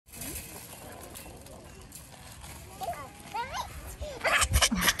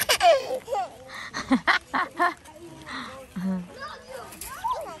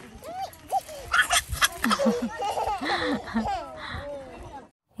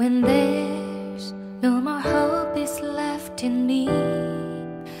When there's no more hope is left in me,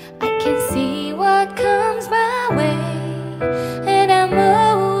 I can see what comes my way, and I'm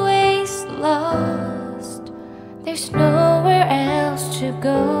always lost. There's nowhere else to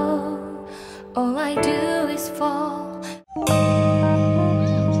go. All I do is fall.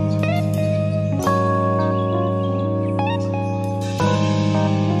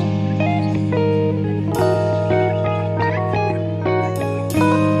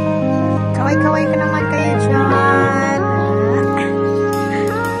 Kaway-kaway ka naman kayo dyan.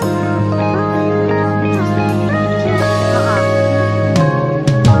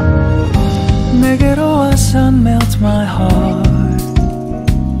 내게로 와서 melt my heart.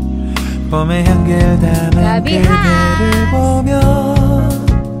 봄의 향기를 담은 그대를 보며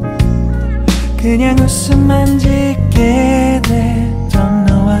그냥 웃음만 짓게 돼. Don't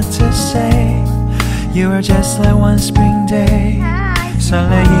know what to say. You were just like one spring day.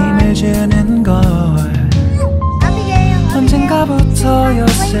 설레임을 주는 걸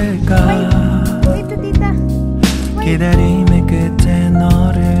언젠가부터였을까. 기다림의 끝에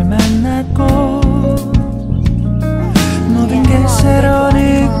너를 만났고 모든 게 새로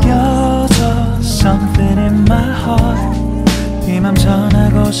느껴져. Something in my heart. 이 맘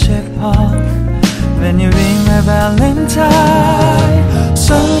전하고 싶어. When you ring my valentine.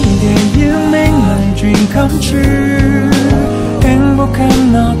 Sunny day you make my dream come true.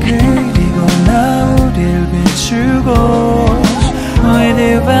 행복한 너 그리고 나 우릴 비추고 With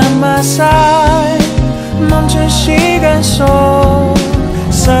you by my side. 멈춘 시간 속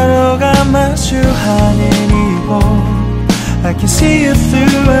서로가 마주하는 이곳 I can see you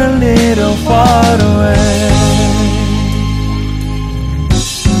through a little far away.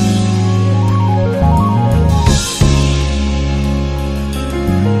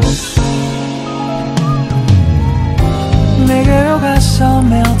 내게로 가서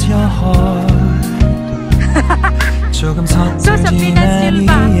melt your heart. 조금 서툴지만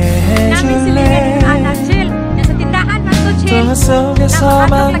이해해줄래. 동화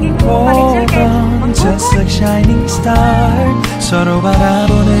속에서만 보던 Just like shining star. 서로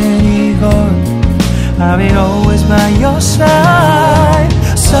바라보는 이곳 I will always by your side.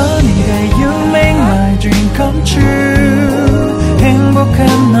 Sunny day you make my dream come true.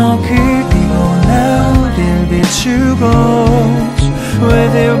 행복한 너 그리고 나 우릴 비추고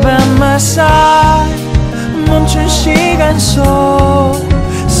With you by my side. 멈춘 시간 속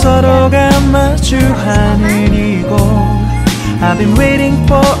서로가 마주하는 이곳 I've been waiting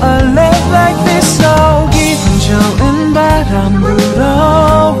for a love like this. So 기분 좋은 바람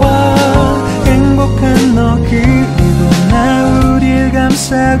불어와 행복한 너 그리고 나 우릴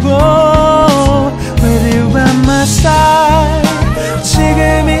감싸고 With you by my side.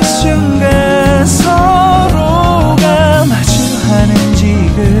 지금 이 순간 서로가 마주하는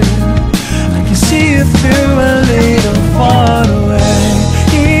지금 I can see you through a little far away.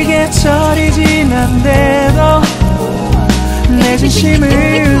 이 계절이 지난데도 내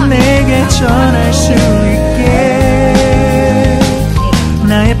진심을 내게 전할 수 있게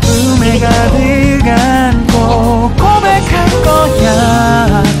나의 품에 가득 안고 고백할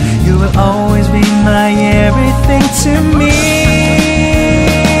거야. You will always be my everything to me.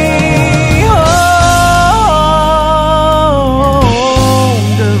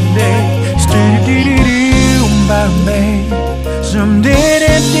 Someday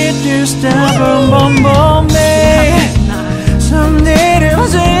that you stop boom boom boom day. Someday that you.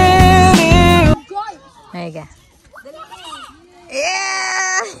 There you go.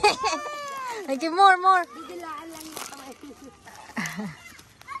 Yeah. Okay, more.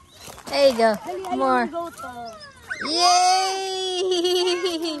 There you go. More. Yay!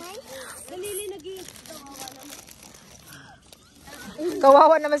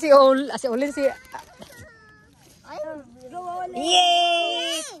 Kawawa naman si Olin si.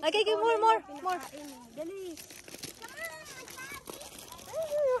 Yay! Okay, more.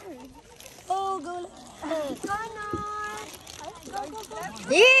 Oh, go.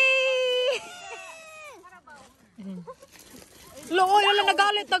 Yay! Lolo,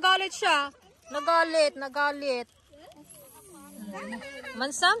 nagalit siya. Nagalit.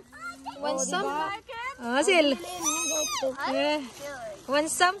 Want some? Sil. Yeah. Want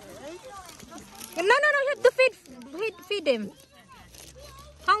some? No, you have to feed him.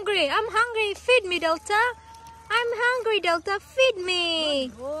 Hungry. I'm hungry. Feed me, Delta. I'm hungry, Delta. Feed me.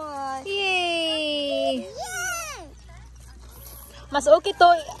 Good boy. Yay. Mas okay to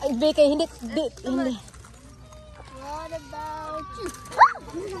ibigay hindi. What about you?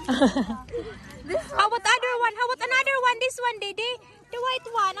 How about other one? How about another one? This one, Dede. The white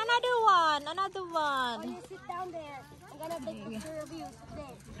one. Another one. Oh, you sit down there. I'm gonna take a picture of you. Sit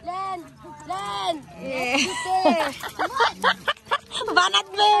there. Banat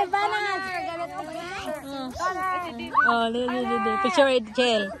be, banat. Oh, picture it,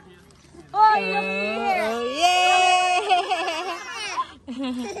 Jill. Oh, yay!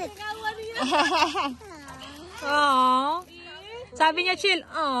 Oh, sabi niya chill.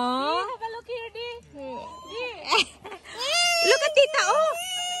 Oh, look here, look at Tita. Oh,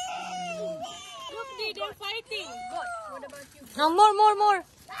 look, they're fighting. Good. What about you? No, more.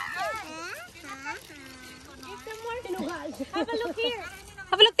 Have a look here.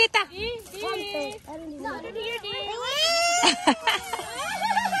 Have a look, Tita.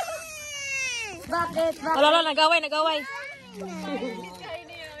 Bakit? Wala, nagaway.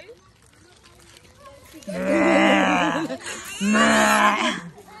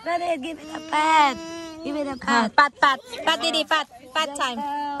 Daddy, give it a pat. Give it a pat. Pat, Didi, pat time.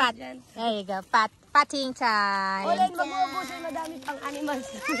 Pat. There you go, patting time. Ulan, mag-uubusin madami pang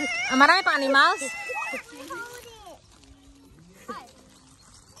animals. Marami pang animals?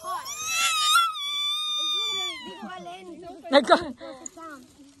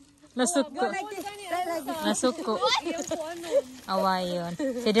 Nasuko. Away yun.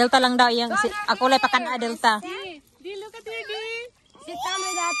 Si Delta lang daw yung, ako lang pakana Delta. Di, look at her, Di. Si Tama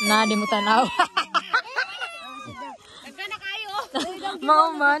dati. Na, di mo tanaw. Nagkana kayo.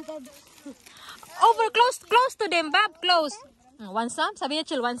 Moment. Over, close to them, Bob, close. One some? Sabi niya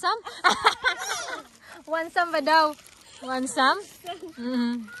chill, one some? One some ba daw? One some?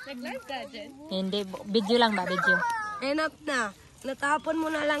 Nag-live ka dyan. Hindi, video lang ba, video? Enough na. Natapon mo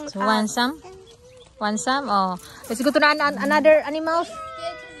na lang. So, one some? One some? Oh. Let's go to another animals.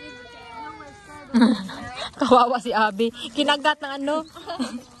 Kawawa si Abby. Kinagat ng ano.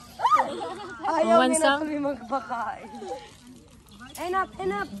 Ayaw one na some? kami magpakain.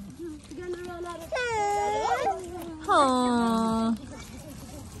 Enough. Oh.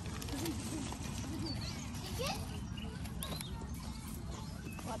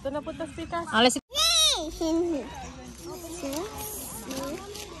 Ito na po tas pikas. Let's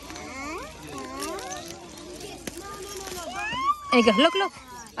There you go. Look.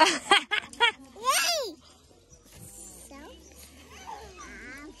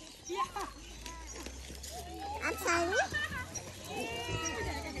 I'm sorry.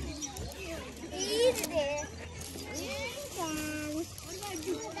 Eat it.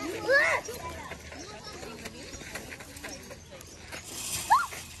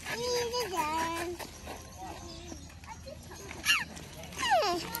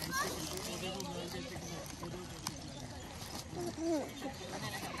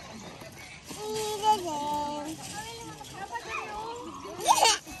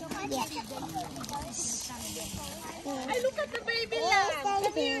 Ay, look at the baby lamb.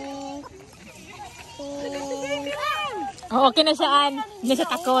 Oh, okay na siya, Ann. Hindi siya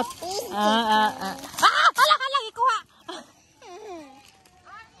takot. Wala ka lang, ikuha.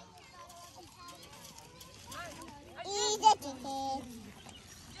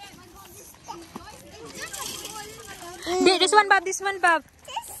 This one, Bob. This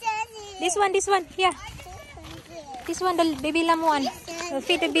one. Yeah. This one, the baby lamb one.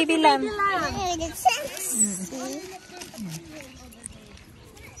 Feed the baby lamb.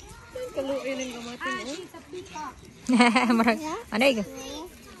 Kaluin ang gamatin. Ano yun?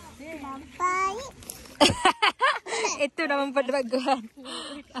 Ito naman padraguhan.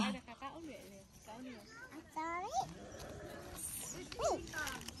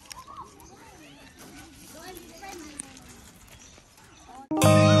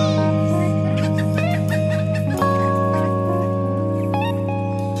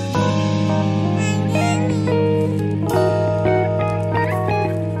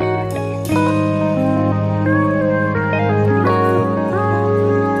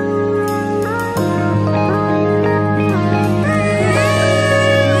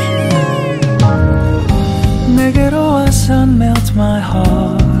 Melt my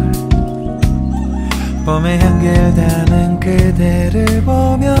heart 봄에 향기다는 그대를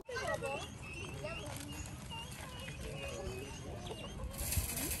보며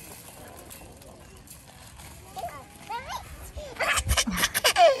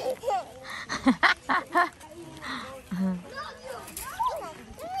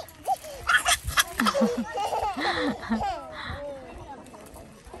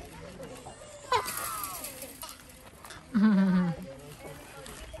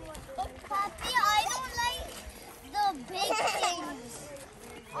Papi, I don't like the big things.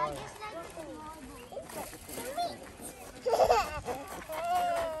 I just like the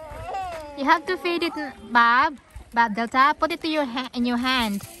You have to feed it, Bob. Bob, Delta, put it to your in your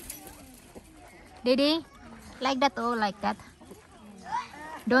hand. Didi, like that, oh, like that.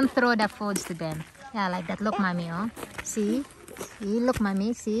 Don't throw the foods to them. Yeah, like that. Look, mommy. Oh, see, look,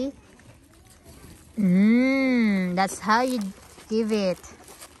 mommy. See. That's how you give it.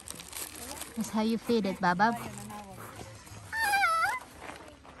 That's how you feed it, Baba.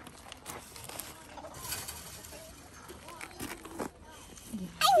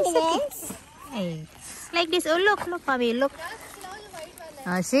 Hey, like this. Oh, look, mommy. Look.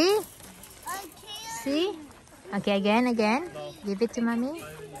 Oh, see. See. Okay, again. Give it to mommy.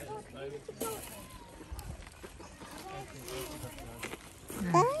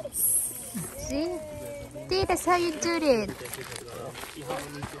 See? See, that's how you do it.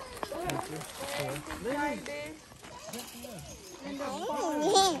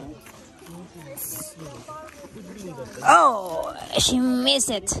 Oh, she missed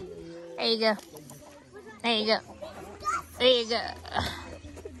it. There you go. There you go. There you go.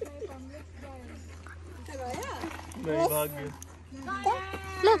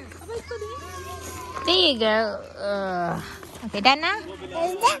 Look. There you go. Okay, done now?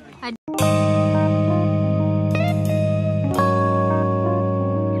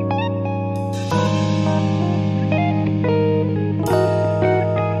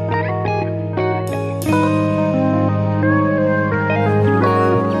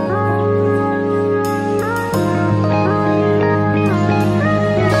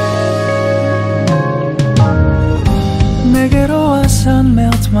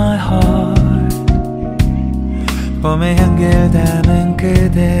 Melt my heart. 봄의 향기를 담은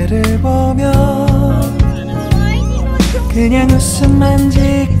그대를 보며 그냥 웃음만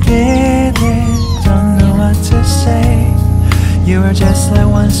짓게 돼. Don't know what to say. You were just like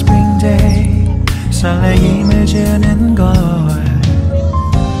one spring day. 설레임을 주는 걸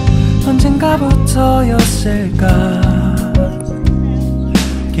언젠가부터였을까.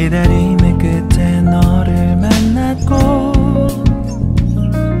 기다림의 끝에 너를 만났고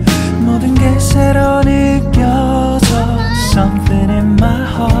모든 게 새로 느껴져. Something in my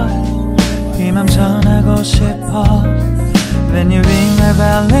heart. 이 맘 전하고 싶어. Then you ring my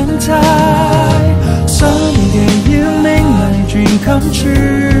valentine. Sunny day you make my dream come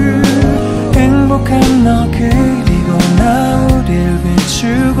true. 행복한 너 그리고 나 우릴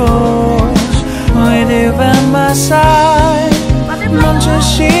비추고 With you by my side. 멈춘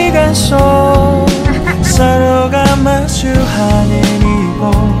시간 속 서로가 마주하는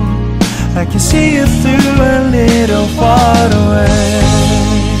이곳 I can see you through a little far away.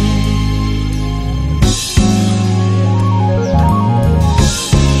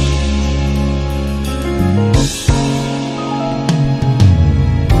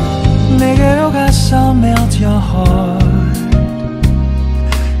 내게로 가서 melt your heart.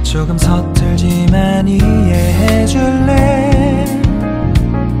 조금 서툴지만 이해해줄래.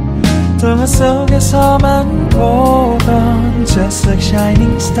 동화 속에서만 보던 Just like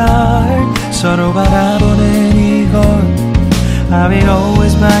shining star. 서로 바라보는 이곳 I will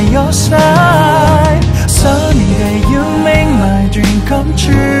always by your side. Sunny day you make my dream come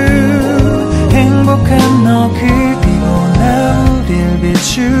true. 행복한 너 그리고 나 우릴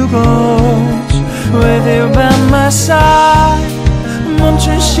비추고 With you by my side.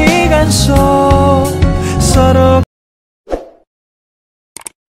 멈춘 시간 속 서로